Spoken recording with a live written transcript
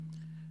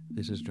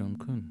This is John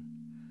Kuhn.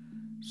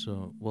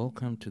 So,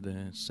 welcome to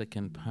the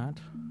second part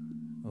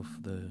of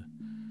the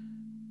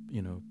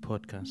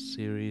podcast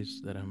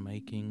series that I'm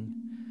making.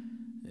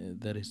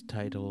 That is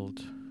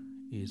titled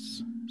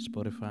 "Is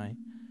Spotify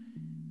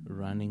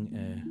Running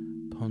a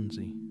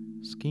Ponzi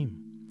Scheme?"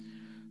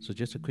 So,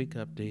 just a quick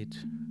update.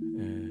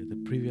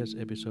 The previous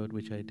episode,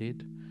 which I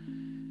did,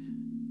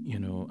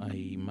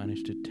 I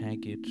managed to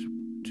tag it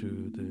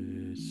to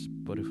the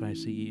Spotify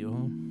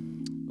CEO,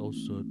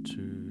 also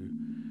to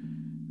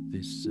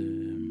this,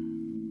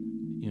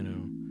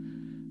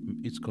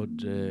 it's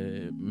called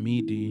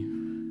MIDI.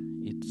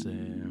 It's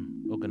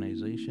an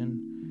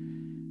organization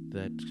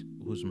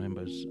whose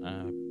members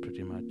are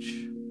pretty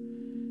much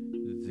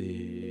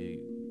the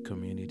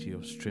community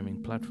of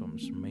streaming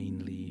platforms,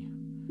 mainly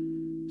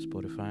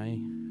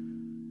Spotify,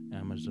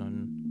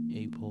 Amazon,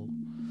 Apple.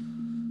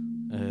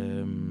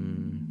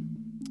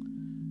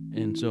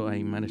 And so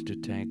I managed to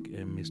tag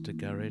Mr.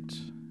 Garrett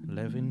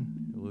Levin,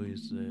 who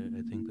is,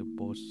 I think, the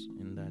boss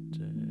in that,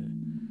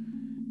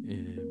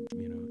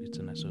 it's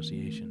an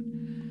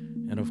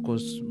association. And of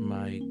course,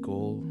 my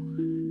goal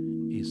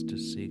is to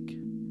seek,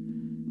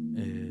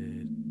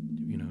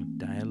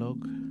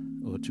 dialogue,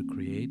 or to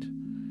create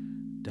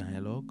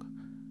dialogue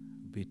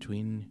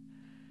between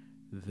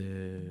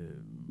the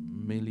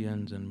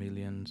millions and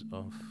millions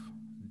of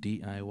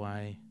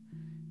DIY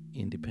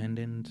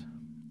independent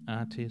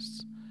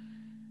artists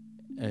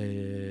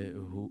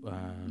who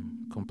are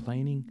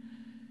complaining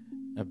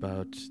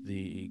about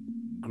the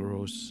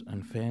gross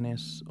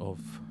unfairness of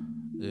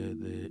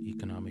the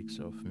economics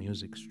of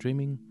music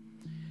streaming.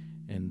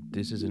 And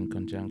this is in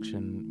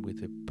conjunction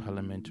with a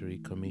parliamentary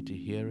committee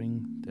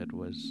hearing that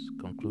was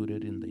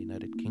concluded in the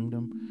United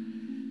Kingdom,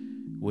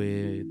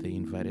 where they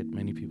invited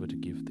many people to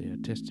give their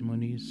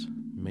testimonies,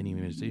 many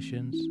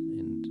musicians,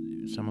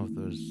 and some of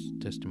those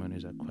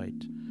testimonies are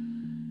quite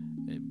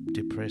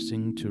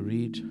depressing to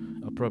read.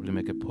 I'll probably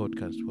make a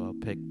podcast where I'll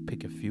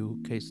pick a few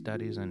case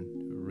studies and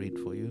read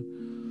for you.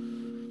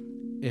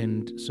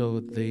 And so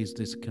there's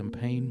this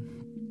campaign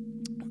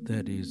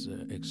that is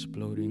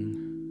exploding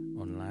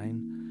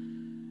online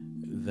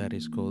that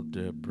is called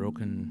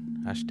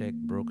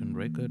 #broken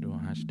record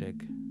or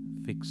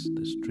 #fix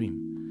the stream,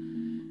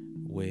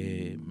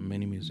 where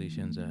many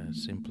musicians are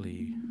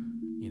simply,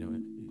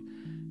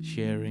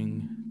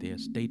 sharing their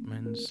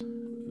statements,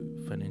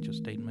 financial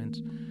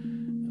statements,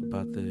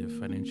 about the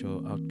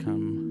financial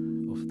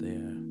outcome of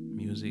their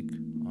music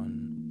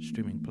on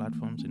streaming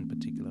platforms, in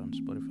particular on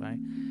Spotify.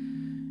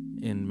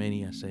 And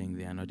many are saying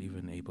they are not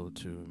even able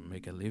to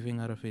make a living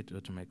out of it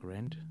or to make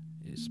rent,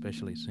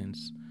 especially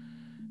since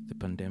the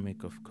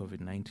pandemic of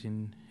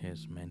COVID-19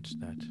 has meant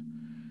that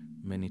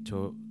many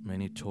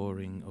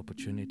touring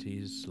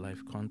opportunities,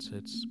 live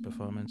concerts,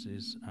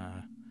 performances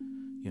are,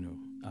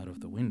 out of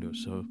the window.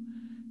 So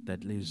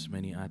that leaves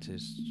many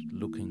artists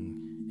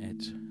looking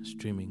at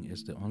streaming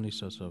as the only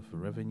source of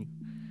revenue.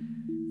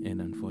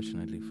 And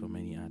unfortunately for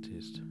many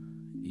artists,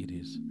 it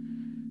is,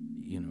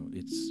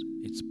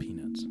 it's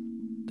peanuts.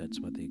 That's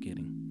what they're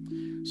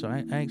getting. So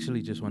I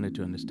actually just wanted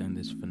to understand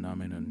this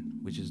phenomenon,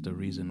 which is the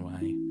reason why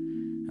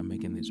I'm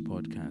making this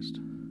podcast.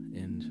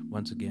 And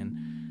once again,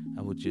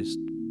 I would just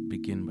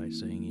begin by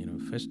saying,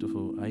 first of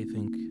all, I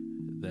think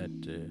that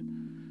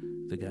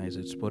the guys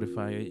at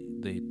Spotify,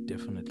 they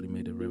definitely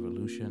made a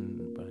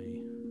revolution by,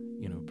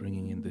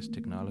 bringing in this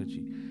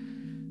technology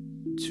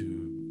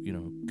to,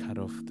 cut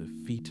off the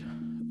feet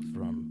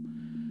from,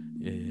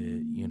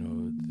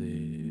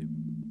 the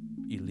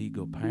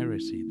illegal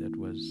piracy that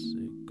was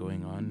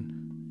going on,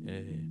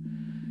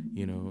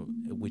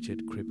 which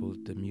had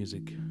crippled the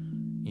music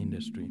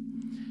industry.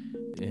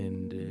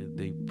 And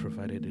they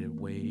provided a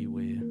way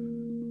where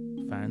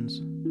fans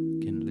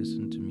can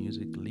listen to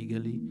music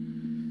legally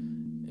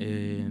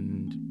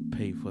and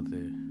pay for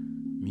the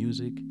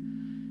music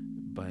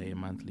by a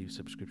monthly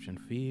subscription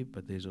fee.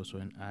 But there's also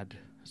an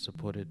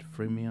ad-supported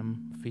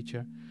freemium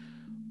feature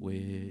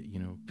where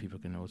people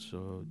can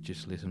also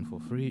just listen for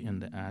free,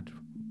 and the ad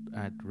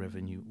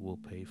revenue will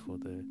pay for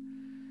the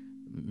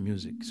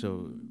music.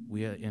 So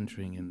we are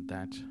entering in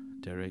that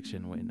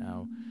direction where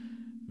now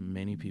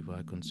many people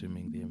are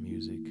consuming their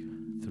music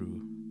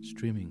through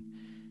streaming,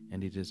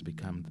 and it has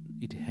become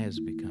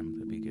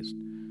the biggest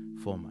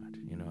format.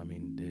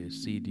 The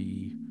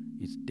CD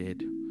is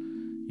dead.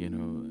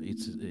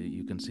 It's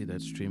you can see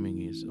that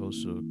streaming is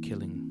also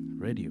killing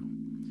radio.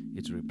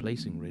 It's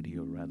replacing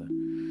radio rather.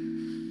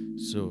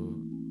 So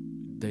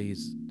there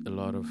is a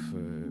lot of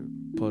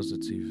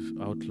positive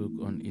outlook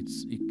on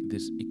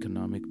this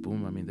economic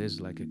boom. There's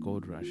like a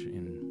gold rush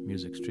in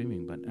music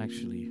streaming, but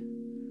actually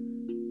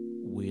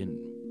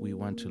we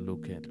want to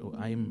look at, or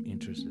I'm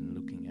interested in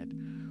looking at,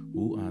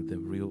 who are the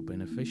real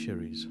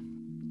beneficiaries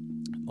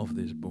of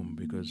this boom.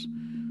 Because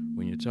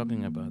when you're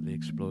talking about the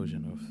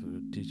explosion of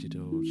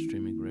digital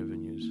streaming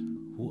revenues,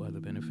 who are the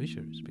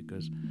beneficiaries?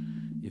 Because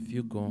if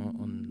you go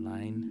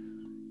online,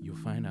 you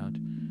find out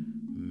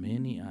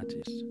many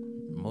artists,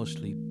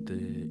 mostly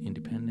the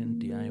independent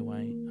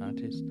DIY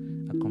artists,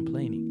 are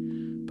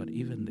complaining. But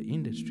even the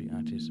industry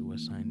artists who are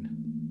signed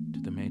to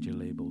the major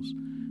labels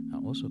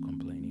are also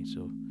complaining.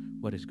 So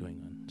what is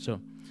going on?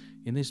 So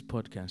in this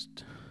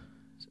podcast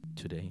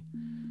today,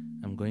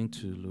 I'm going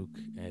to look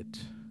at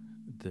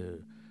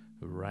the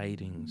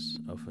writings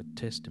of a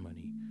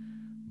testimony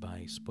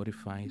by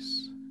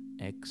Spotify's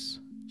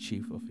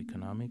ex-chief of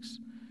economics,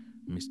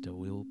 Mr.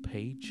 Will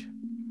Page.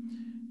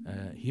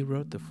 He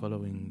wrote the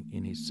following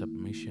in his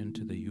submission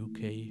to the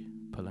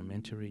UK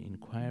parliamentary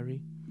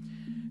inquiry.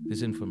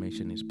 This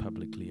information is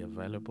publicly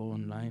available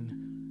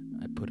online.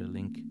 I put a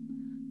link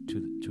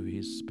to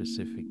his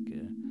specific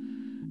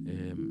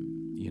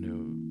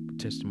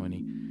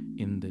testimony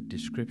in the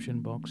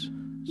description box,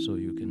 so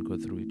you can go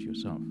through it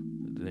yourself.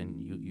 Then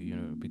you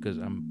know, because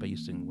I'm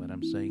basing what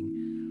I'm saying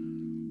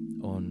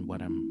on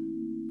what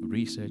I'm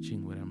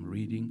researching, what I'm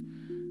reading,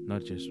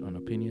 not just on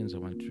opinions. I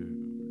want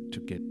to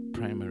get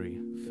primary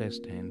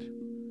first-hand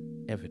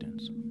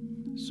evidence.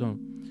 So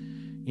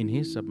in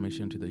his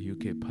submission to the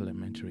UK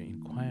parliamentary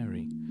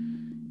inquiry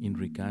in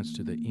regards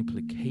to the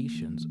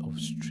implications of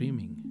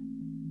streaming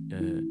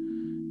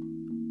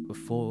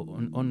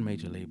on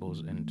major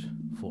labels and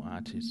for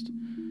artists,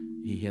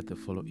 he had the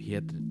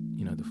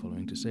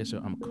following to say. So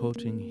I'm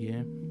quoting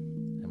here.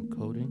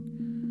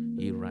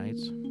 He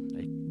writes,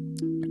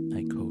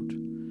 I quote,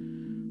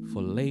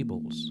 "For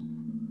labels,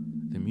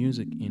 the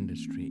music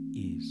industry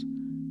is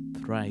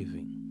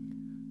thriving."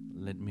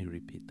 Let me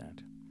repeat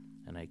that.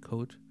 And I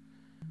quote,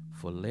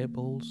 "For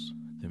labels,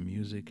 the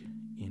music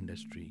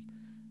industry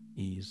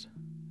is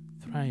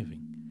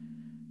thriving."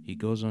 He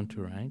goes on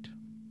to write,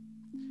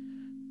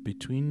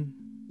 "Between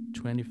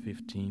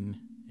 2015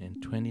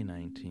 and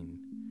 2019,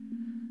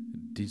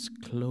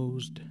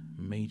 disclosed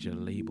major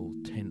label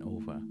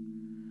turnover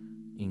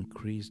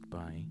increased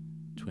by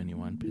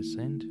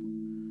 21%,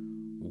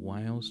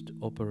 whilst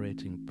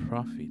operating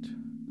profit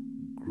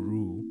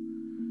grew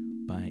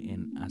by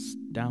an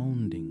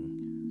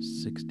astounding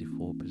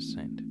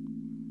 64%.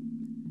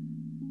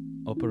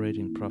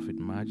 Operating profit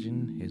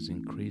margin has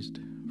increased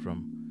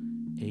from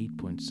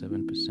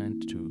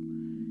 8.7% to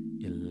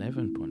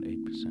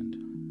 11.8%.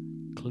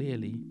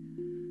 Clearly,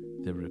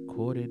 the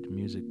recorded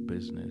music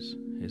business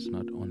has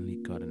not only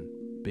gotten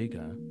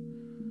bigger,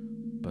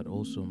 but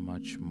also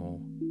much more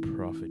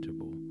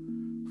profitable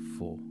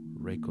for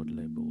record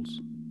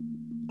labels."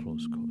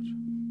 Close quote.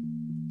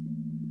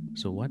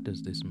 So what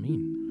does this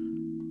mean?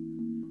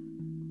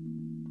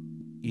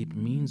 It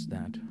means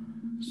that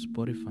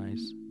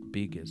Spotify's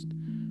biggest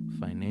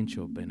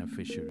financial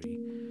beneficiary,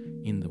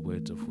 in the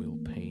words of Will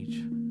Page,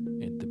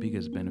 and the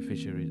biggest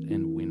beneficiaries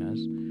and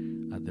winners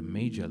are the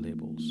major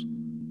labels.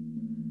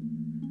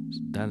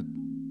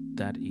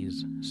 That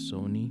is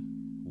Sony,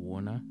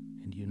 Warner,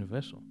 and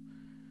Universal.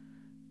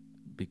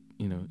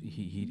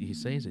 He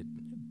says it,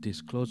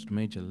 disclosed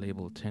major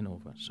label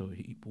turnover. So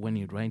when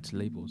he writes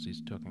labels,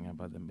 he's talking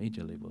about the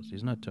major labels.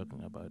 He's not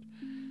talking about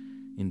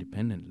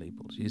independent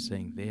labels. He's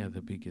saying they are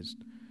the biggest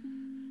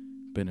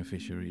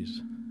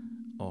beneficiaries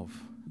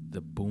of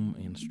the boom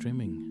in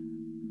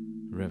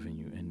streaming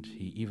revenue. And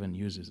he even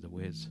uses the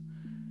words,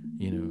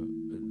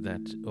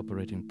 that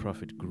operating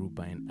profit grew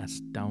by an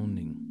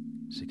astounding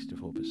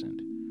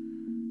 64%.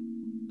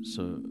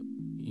 So,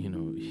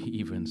 he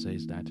even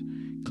says that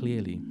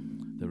clearly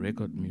the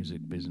record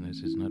music business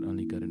has not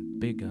only gotten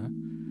bigger,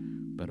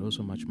 but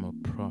also much more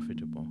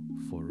profitable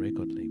for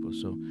record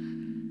labels. So,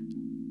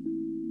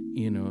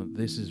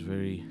 this is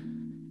very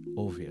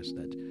obvious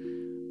that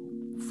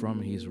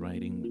from his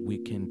writing, we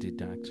can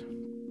deduct,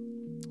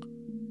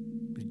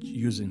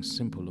 using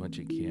simple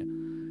logic here,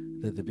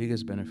 that the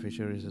biggest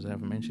beneficiaries, as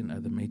I've mentioned,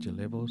 are the major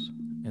labels.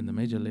 And the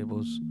major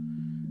labels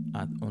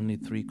are only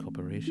three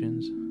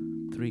corporations,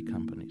 three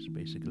companies,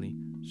 basically: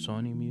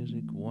 Sony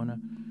Music, Warner,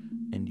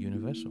 and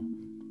Universal.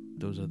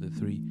 Those are the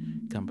three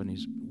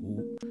companies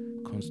who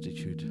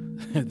constitute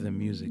the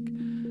music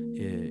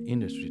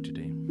industry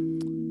today.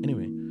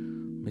 Anyway,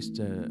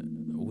 Mr.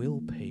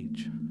 Will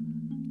Page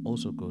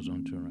also goes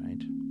on to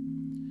write,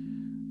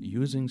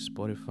 using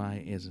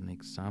Spotify as an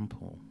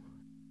example,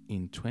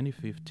 in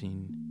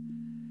 2015,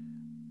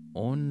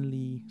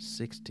 only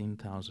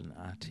 16,000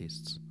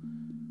 artists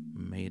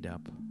made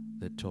up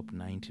the top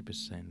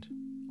 90%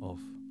 of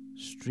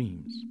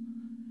streams.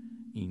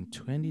 In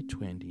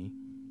 2020,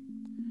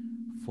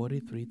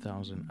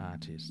 43,000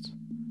 artists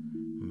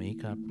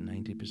make up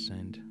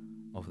 90%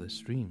 of the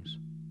streams.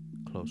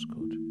 Close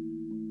quote.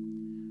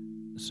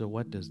 So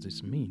what does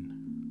this mean?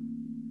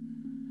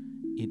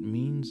 It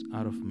means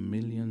out of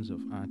millions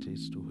of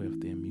artists who have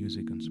their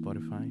music on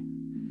Spotify,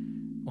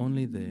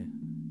 only the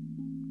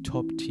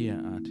top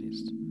tier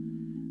artists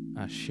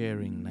are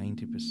sharing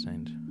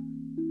 90%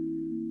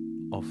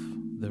 of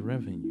the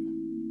revenue.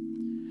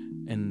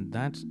 And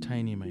that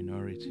tiny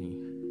minority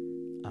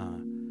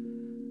are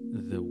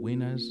the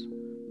winners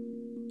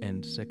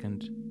and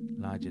second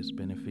largest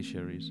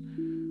beneficiaries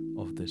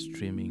of the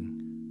streaming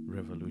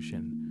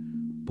revolution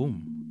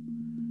boom,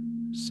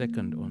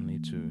 second only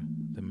to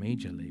the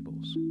major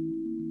labels.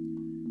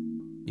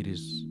 It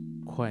is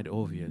quite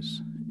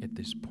obvious at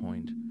this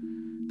point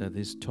that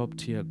this top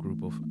tier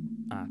group of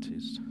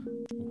artists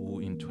who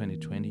in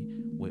 2020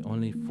 where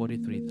only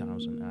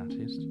 43,000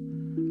 artists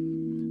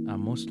are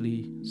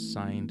mostly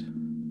signed,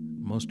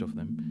 most of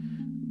them.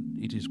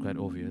 It is quite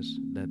obvious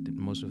that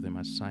most of them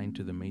are signed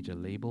to the major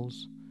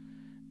labels,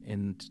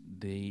 and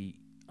they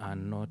are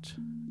not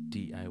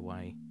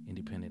DIY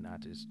independent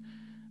artists.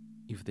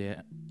 If there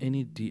are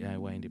any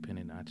DIY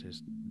independent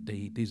artists,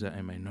 these are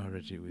a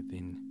minority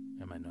within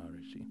a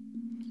minority.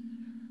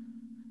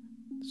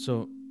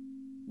 So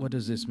what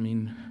does this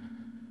mean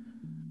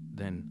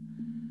then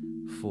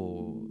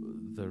for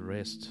the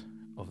rest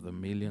of the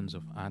millions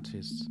of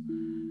artists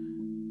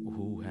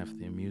who have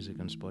their music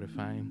on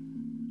Spotify,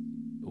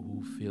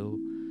 who feel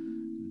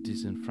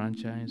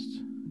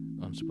disenfranchised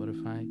on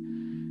Spotify,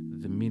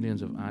 the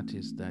millions of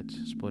artists that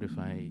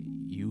Spotify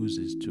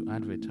uses to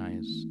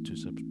advertise to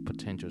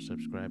potential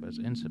subscribers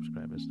and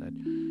subscribers that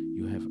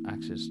you have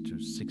access to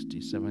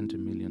 60, 70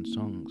 million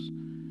songs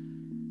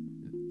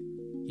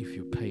if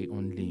you pay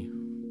only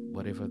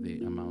whatever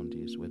the amount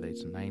is, whether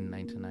it's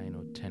 $9.99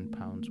 or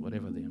 £10,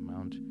 whatever the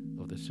amount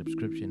of the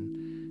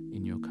subscription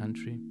in your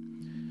country.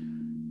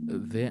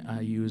 They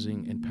are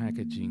using and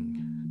packaging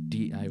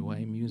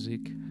DIY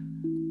music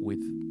with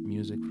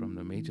music from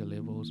the major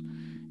labels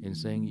and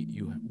saying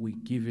we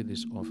give you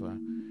this offer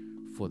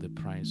for the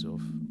price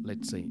of,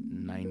 let's say,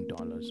 $9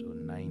 or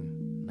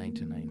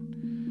 $9.99.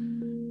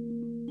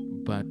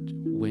 But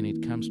when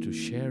it comes to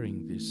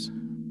sharing this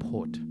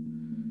pot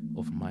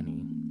of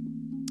money,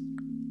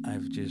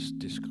 I've just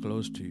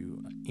disclosed to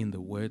you, in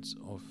the words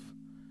of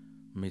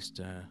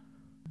Mr.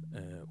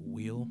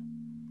 Will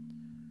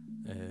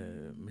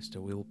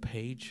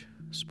Page,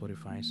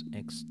 Spotify's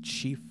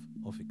ex-chief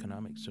of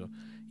economics. So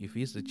if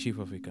he's the chief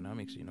of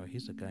economics,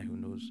 he's the guy who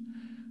knows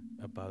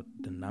about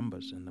the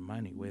numbers and the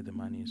money, where the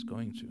money is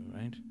going to,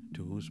 right?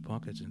 To whose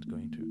pockets it's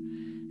going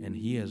to. And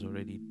he has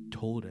already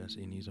told us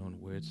in his own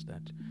words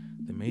that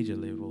the major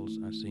labels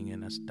are seeing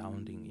an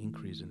astounding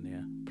increase in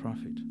their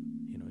profit.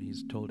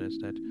 He's told us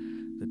that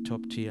the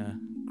top tier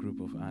group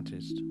of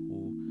artists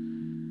who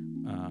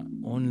are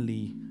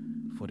only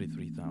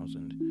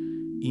 43,000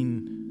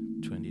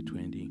 in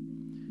 2020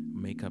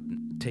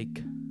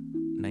 take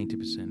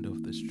 90%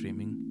 of the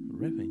streaming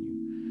revenue.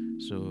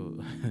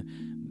 So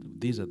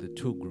these are the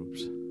two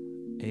groups: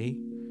 A,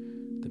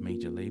 the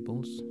major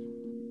labels;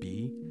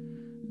 B,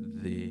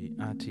 the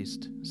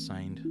artists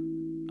signed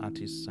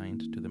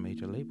to the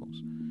major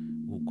labels,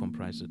 who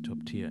comprise the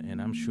top tier.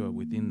 And I'm sure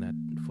within that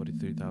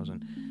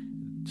 43,000,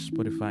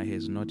 Spotify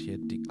has not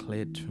yet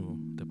declared to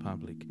the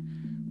public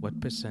what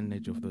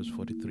percentage of those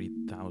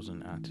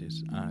 43,000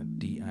 artists are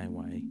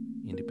DIY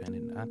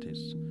independent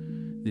artists.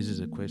 This is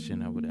a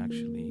question I would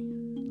actually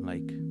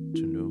like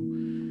to know,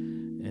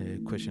 a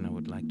question I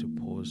would like to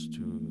pose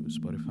to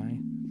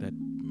Spotify, that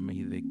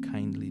may they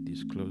kindly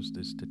disclose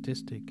this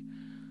statistic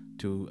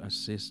to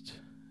assist,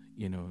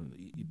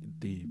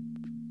 the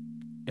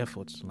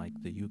efforts like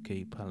the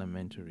UK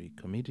Parliamentary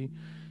Committee,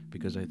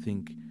 because I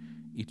think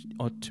it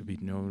ought to be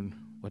known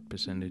what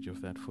percentage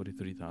of that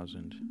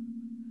 43,000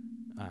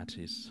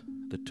 artists,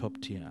 the top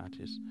tier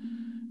artists,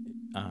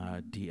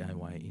 are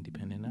DIY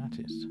independent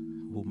artists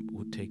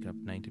who take up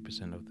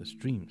 90% of the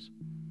streams.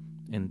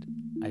 And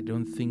I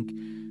don't think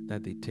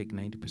that they take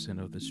 90%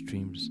 of the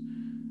streams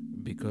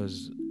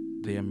because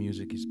their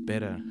music is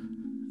better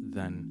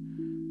than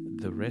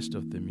the rest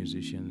of the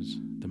musicians,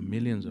 the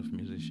millions of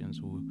musicians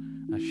who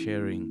are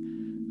sharing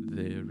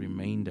the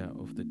remainder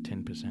of the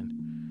 10%.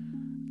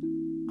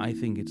 I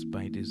think it's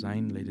by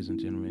design, ladies and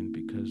gentlemen,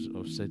 because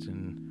of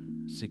certain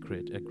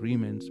secret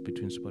agreements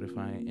between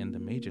Spotify and the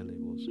major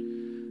labels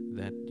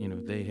that,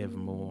 they have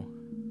more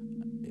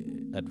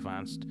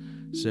advanced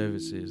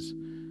services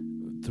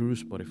through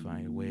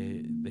Spotify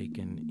where they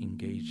can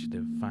engage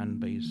the fan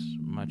base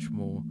much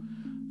more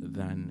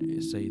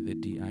than, say, the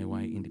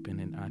DIY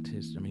independent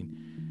artists. I mean,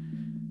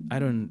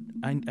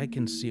 I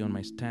can see on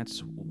my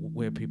stats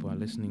where people are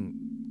listening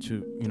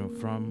to,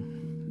 from,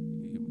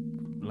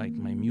 like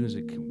my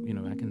music,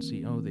 I can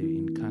see, they're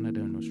in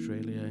Canada and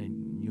Australia,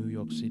 in New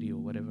York City or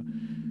whatever,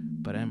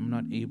 but I'm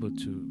not able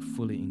to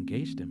fully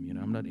engage them.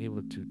 I'm not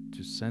able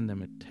to send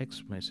them a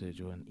text message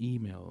or an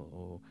email,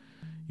 or,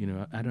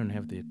 I don't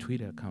have their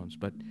Twitter accounts,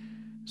 but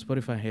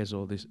Spotify has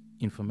all this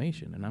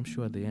information, and I'm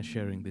sure they are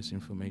sharing this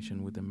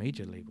information with the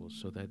major labels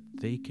so that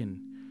they can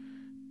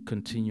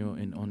continue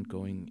an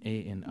ongoing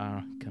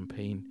A&R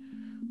campaign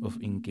of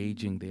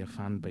engaging their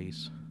fan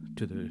base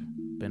to the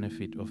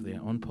benefit of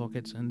their own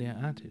pockets and their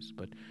artists.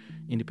 But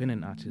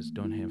independent artists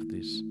don't have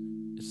this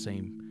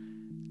same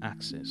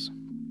access.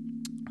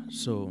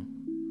 So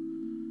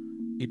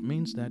it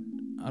means that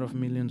out of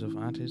millions of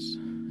artists,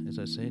 as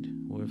I said,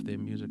 who have their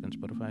music on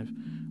Spotify,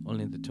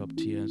 only the top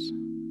tiers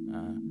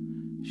are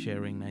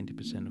sharing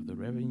 90% of the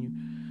revenue.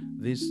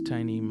 This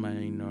tiny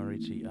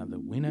minority are the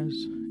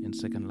winners and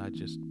second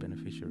largest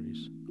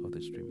beneficiaries of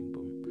the streaming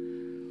boom,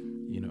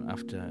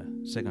 after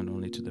second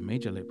only to the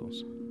major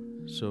labels.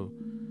 So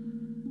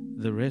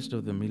the rest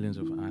of the millions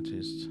of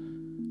artists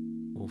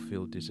who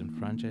feel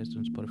disenfranchised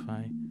on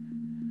Spotify,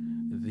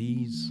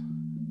 these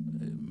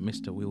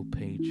Mr. Will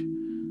Page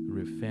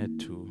referred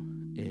to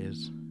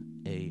as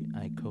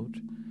I quote,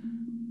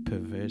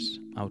 perverse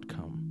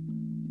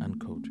outcome,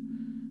 unquote,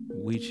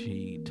 which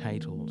he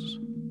titles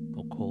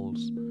or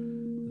calls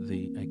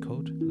the, I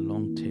quote,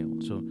 long tail.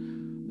 So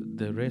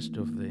the rest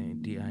of the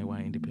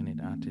DIY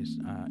independent artists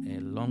are a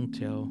long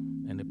tail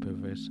and a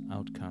perverse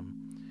outcome,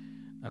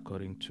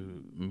 according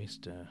to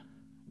Mr.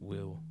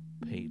 Will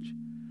Page.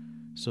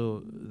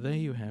 So there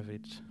you have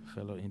it,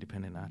 fellow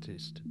independent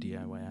artists,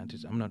 DIY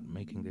artists. I'm not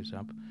making this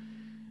up.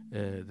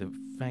 The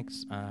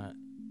facts are,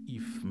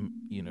 if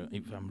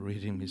I'm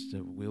reading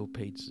Mr. Will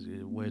Page's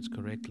words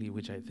correctly,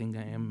 which I think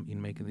I am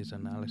in making this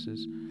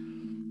analysis,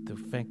 the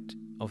fact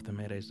of the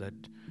matter is that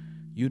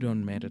you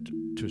don't matter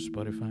to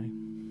Spotify.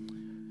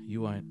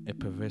 You are a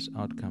perverse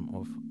outcome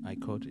of, I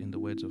quote in the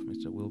words of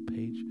Mr. Will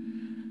Page,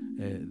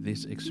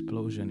 this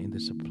explosion in the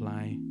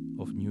supply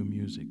of new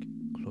music,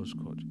 close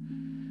quote,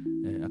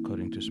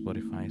 according to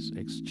Spotify's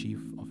ex-chief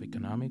of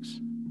economics,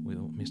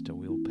 Mr.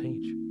 Will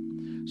Page.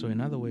 So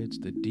in other words,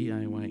 the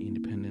DIY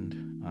independent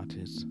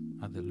artists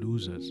are the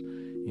losers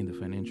in the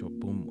financial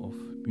boom of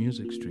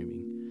music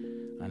streaming,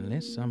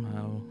 unless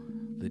somehow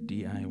the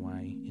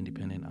DIY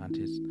independent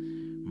artist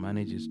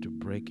manages to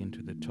break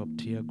into the top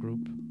tier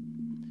group,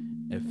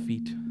 a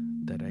feat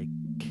that I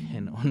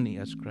can only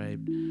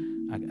ascribe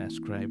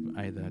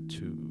either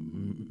to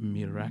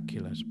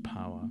miraculous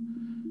power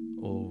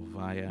or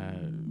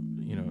via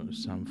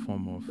some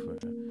form of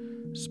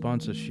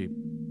sponsorship,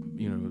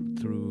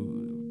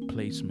 through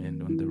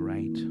placement on the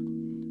right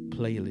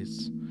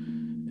playlists,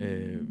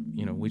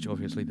 which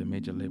obviously the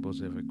major labels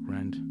have a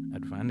grand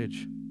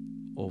advantage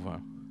over.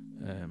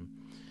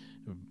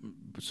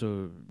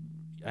 So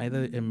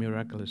either a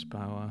miraculous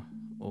power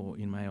or,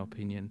 in my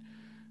opinion,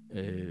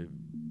 a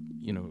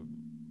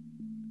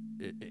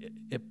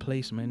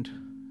placement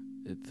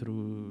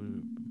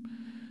through,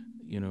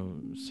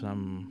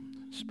 some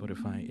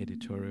Spotify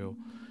editorial,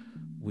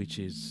 which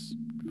is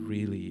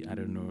really, I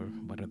don't know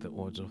what are the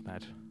odds of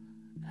that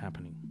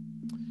happening.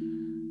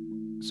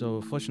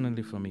 So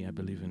fortunately for me, I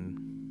believe in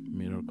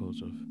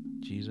miracles of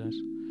Jesus,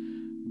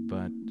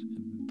 but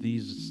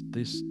these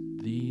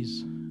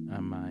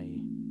are my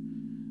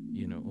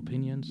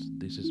opinions.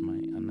 This is my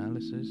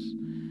analysis.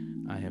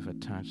 I have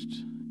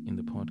attached in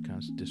the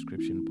podcast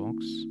description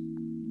box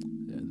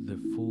the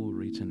full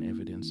written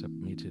evidence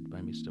submitted by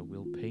Mr.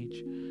 Will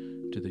Page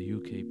to the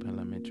UK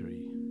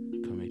Parliamentary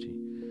Committee.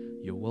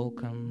 You're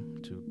welcome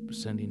to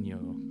send in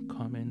your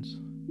comments,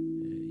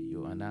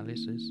 your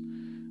analysis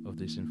of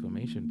this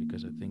information,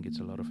 because I think it's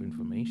a lot of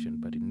information,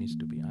 but it needs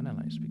to be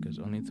analyzed, because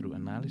only through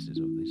analysis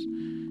of this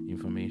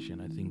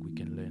information I think we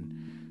can learn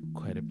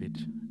quite a bit.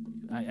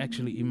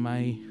 In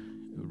my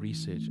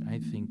research, I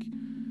think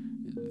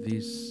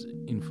this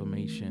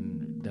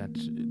information that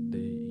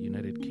the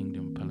United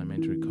Kingdom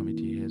Parliamentary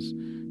Committee has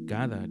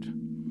gathered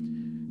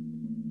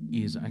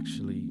is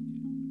actually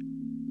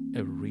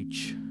a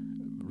rich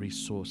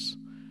resource.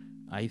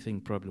 I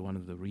think probably one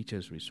of the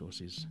richest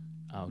resources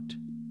out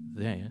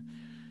there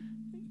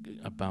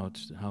about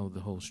how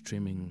the whole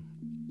streaming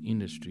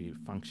industry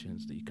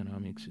functions, the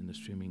economics in the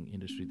streaming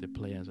industry, the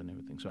players and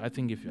everything. So I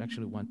think if you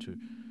actually want to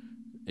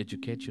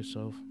educate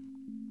yourself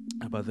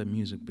about the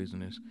music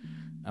business,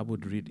 I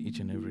would read each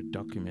and every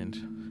document,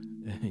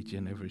 each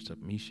and every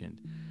submission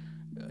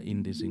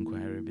in this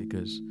inquiry,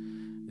 because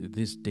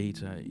this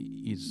data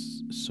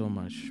is so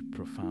much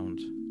profound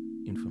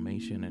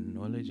information and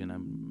knowledge, and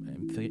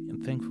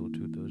I'm thankful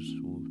to those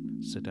who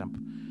set up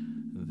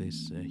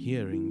this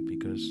hearing,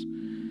 because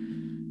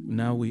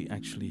now we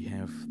actually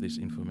have this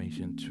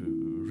information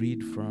to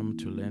read from,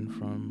 to learn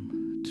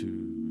from,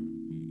 to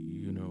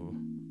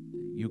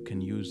you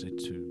can use it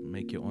to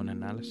make your own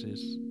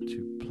analysis,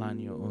 to plan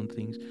your own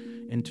things,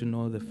 and to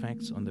know the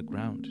facts on the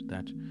ground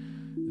that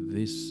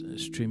this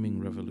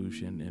streaming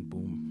revolution and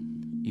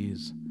boom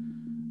is,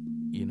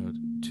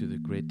 to the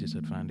great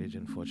disadvantage,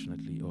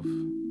 unfortunately, of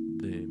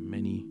the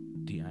many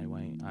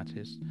DIY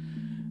artists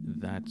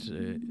that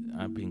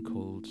are being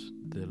called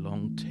the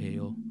long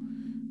tail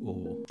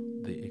or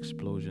the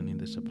explosion in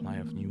the supply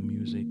of new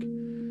music,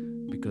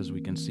 because we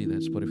can see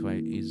that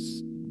Spotify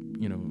is,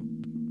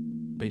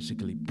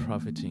 basically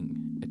profiting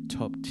a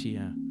top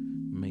tier,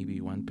 maybe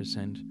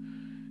 1%,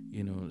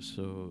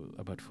 so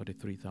about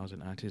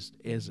 43,000 artists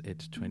as at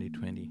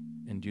 2020.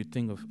 And you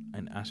think of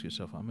and ask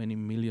yourself, how many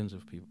millions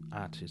of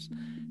artists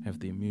have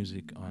their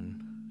music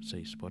on,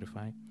 say,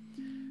 Spotify?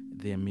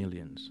 There are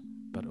millions,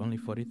 but only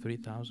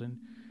 43,000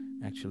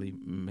 actually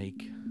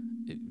make,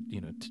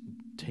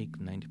 take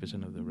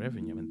 90% of the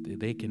revenue. I mean,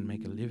 they can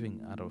make a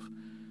living out of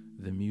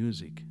the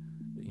music,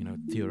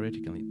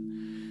 theoretically.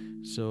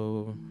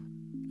 So,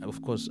 of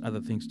course,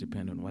 other things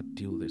depend on what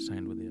deal they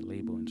sign with their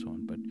label and so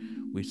on. But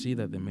we see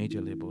that the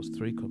major labels,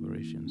 3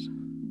 corporations,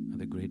 are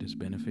the greatest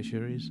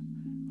beneficiaries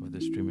of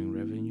the streaming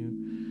revenue.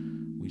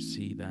 We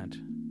see that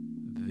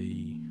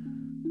the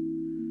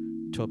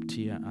top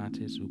tier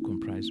artists, who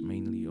comprise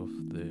mainly of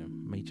the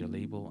major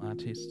label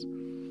artists,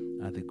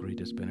 are the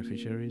greatest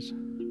beneficiaries.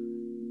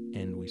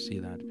 And we see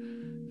that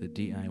the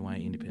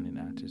DIY independent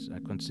artists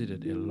are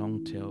considered a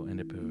long tail and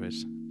a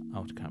perverse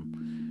outcome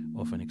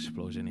of an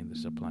explosion in the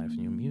supply of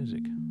new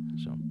music.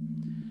 So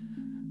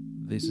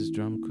this is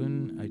Drum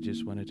Kun. I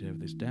just wanted to have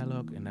this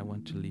dialogue, and I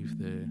want to leave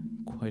the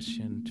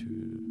question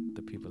to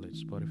the people at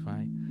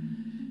Spotify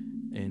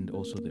and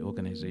also the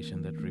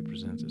organization that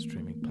represents the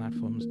streaming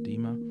platforms,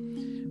 DIMA,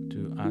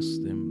 to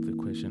ask them the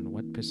question,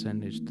 what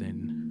percentage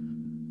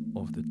then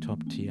of the top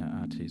tier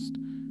artists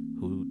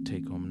who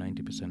take home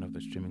 90% of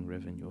the streaming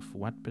revenue, of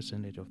what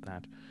percentage of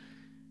that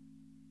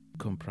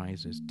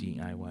comprises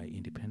DIY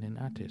independent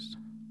artists?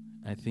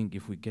 I think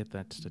if we get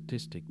that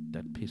statistic,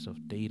 that piece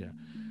of data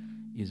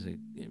is a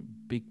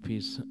big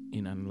piece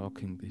in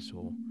unlocking this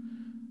whole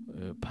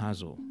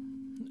puzzle.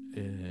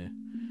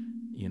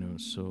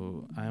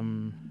 So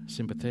I'm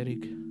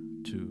sympathetic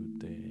to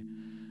the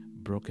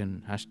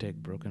broken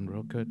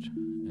record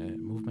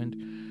movement,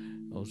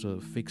 also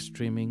fixed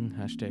streaming,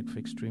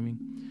 #fixed streaming.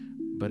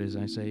 But as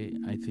I say,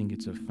 I think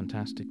it's a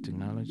fantastic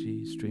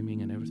technology,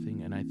 streaming and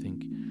everything, and I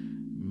think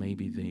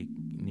maybe they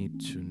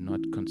need to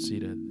not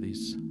consider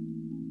these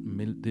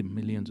the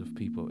millions of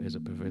people as a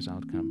perverse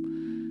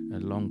outcome, a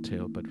long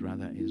tail, but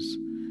rather as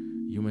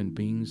human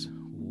beings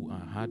who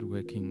are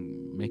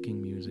hardworking,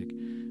 making music,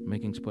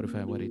 making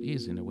Spotify what it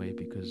is in a way,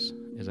 because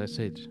as I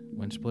said,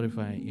 when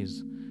Spotify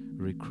is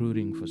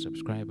recruiting for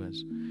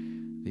subscribers,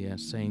 they are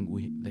saying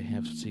they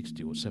have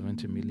 60 or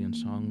 70 million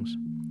songs,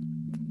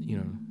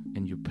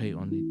 and you pay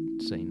only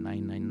say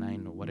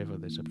 $9.99 or whatever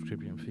the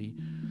subscription fee.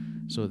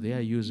 So they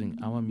are using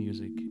our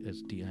music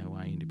as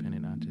DIY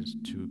independent artists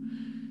to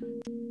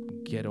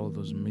get all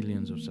those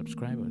millions of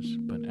subscribers,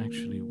 but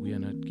actually we are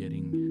not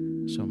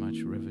getting so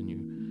much revenue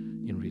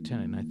in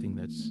return, and I think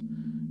that's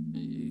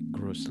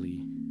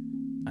grossly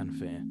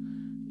unfair.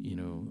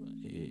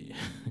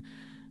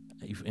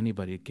 If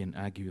anybody can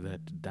argue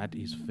that that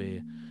is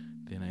fair,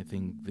 then I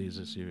think there's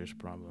a serious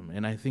problem,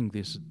 and I think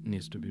this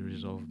needs to be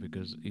resolved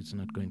because it's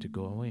not going to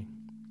go away.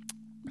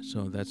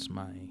 So that's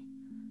my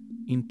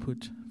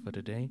input for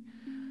today.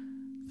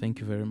 Thank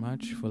you very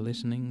much for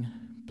listening.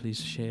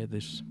 Please share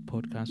this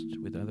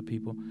podcast with other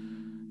people.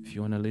 If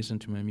you want to listen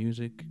to my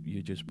music,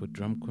 you just put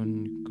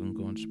Drumkun. You can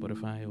go on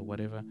Spotify or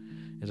whatever.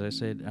 As I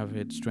said, I've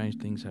had strange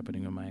things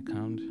happening on my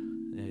account.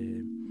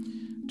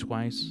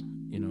 Twice,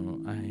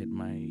 I had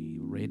my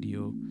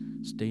radio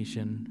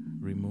station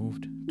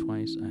removed.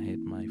 Twice, I had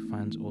my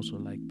fans also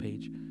like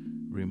page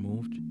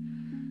removed.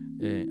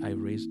 I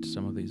raised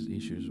some of these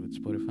issues with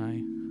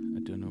Spotify. I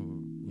don't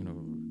know,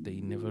 they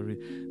never...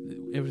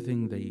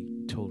 everything they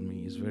told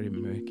me is very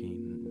murky,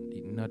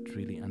 not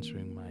really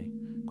answering my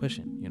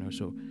question,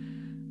 so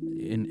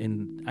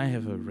and I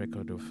have a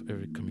record of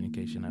every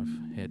communication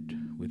I've had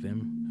with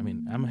them. I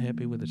mean, I'm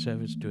happy with the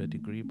service to a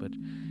degree, but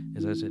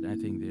as I said, I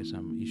think there's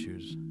some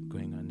issues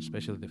going on,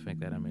 especially the fact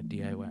that I'm a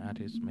DIY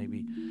artist.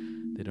 Maybe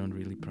they don't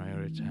really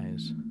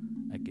prioritize,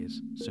 I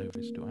guess,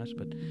 service to us.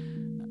 But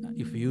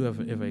if you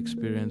have ever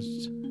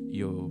experienced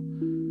your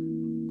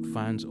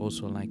fans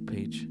also like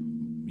page,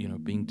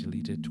 being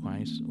deleted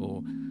twice,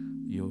 or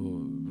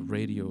your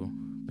radio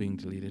being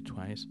deleted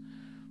twice,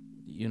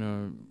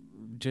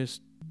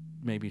 just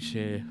maybe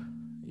share,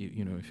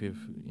 if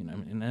you've,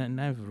 and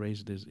I've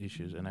raised these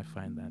issues, and I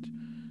find that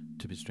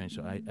to be strange.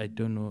 So I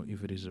don't know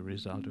if it is a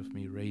result of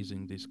me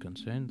raising these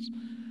concerns,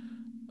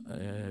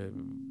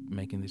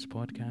 making this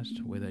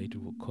podcast, whether it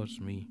will cost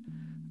me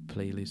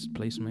playlist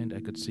placement.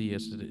 I could see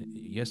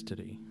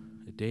yesterday,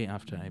 a day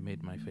after I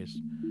made my first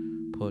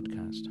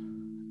podcast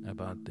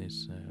about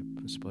this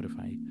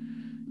Spotify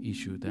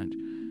issue, that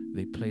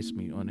they placed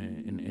me on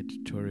an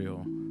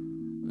editorial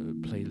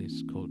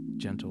playlist called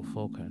Gentle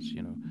Focus,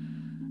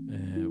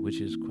 which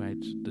is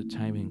the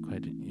timing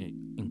quite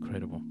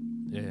incredible.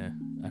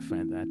 I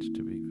find that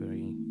to be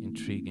very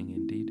intriguing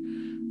indeed.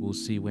 We'll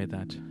see where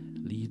that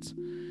leads.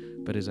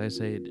 But as I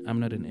said, I'm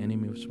not an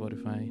enemy of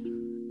Spotify.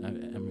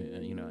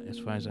 As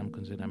far as I'm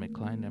concerned, I'm a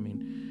client. I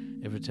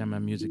mean, every time my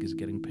music is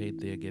getting paid,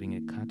 they're getting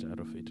a cut out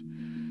of it.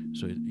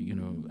 So,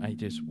 I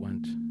just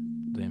want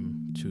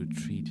them to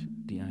treat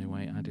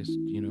DIY artists,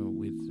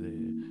 with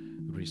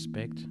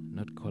respect,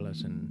 not call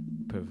us an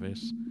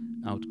perverse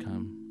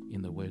outcome,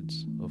 in the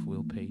words of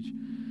Will Page,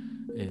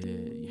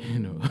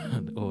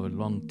 or a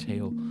long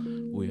tail.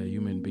 We are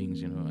human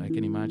beings, I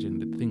can imagine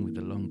the thing with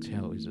the long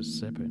tail is a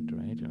serpent,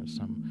 right? Or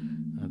some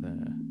other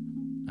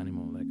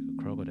animal like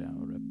a crocodile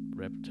or a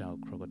reptile,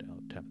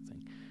 crocodile type of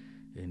thing.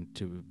 And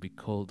to be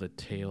called the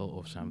tail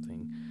of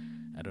something,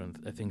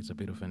 I think it's a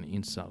bit of an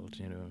insult,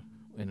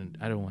 and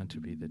I don't want to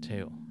be the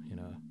tail,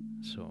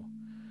 so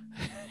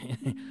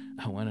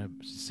I want to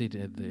sit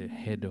at the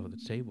head of the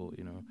table,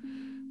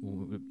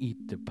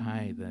 eat the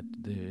pie that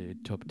the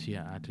top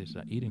tier artists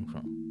are eating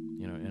from,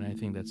 and I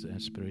think that's the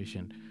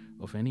aspiration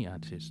of any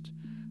artist.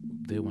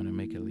 They want to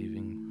make a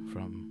living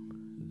from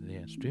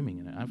their streaming,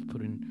 and I've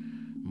put in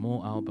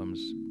more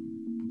albums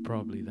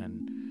probably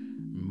than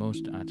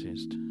most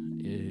artists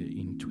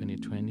in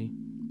 2020,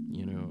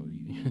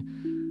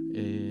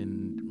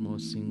 and more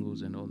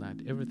singles and all that.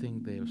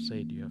 Everything they have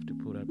said, you have to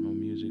put out more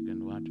music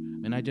and what.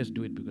 And I just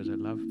do it because I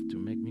love to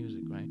make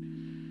music, right?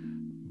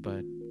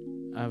 But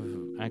I've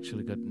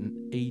actually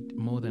gotten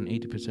more than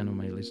 80% of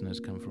my listeners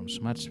come from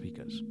smart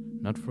speakers,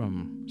 not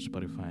from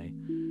Spotify,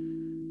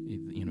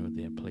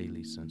 their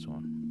playlists and so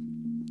on.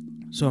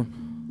 So,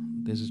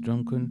 this is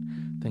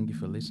Drunken. Thank you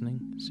for listening.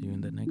 See you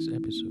in the next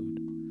episode.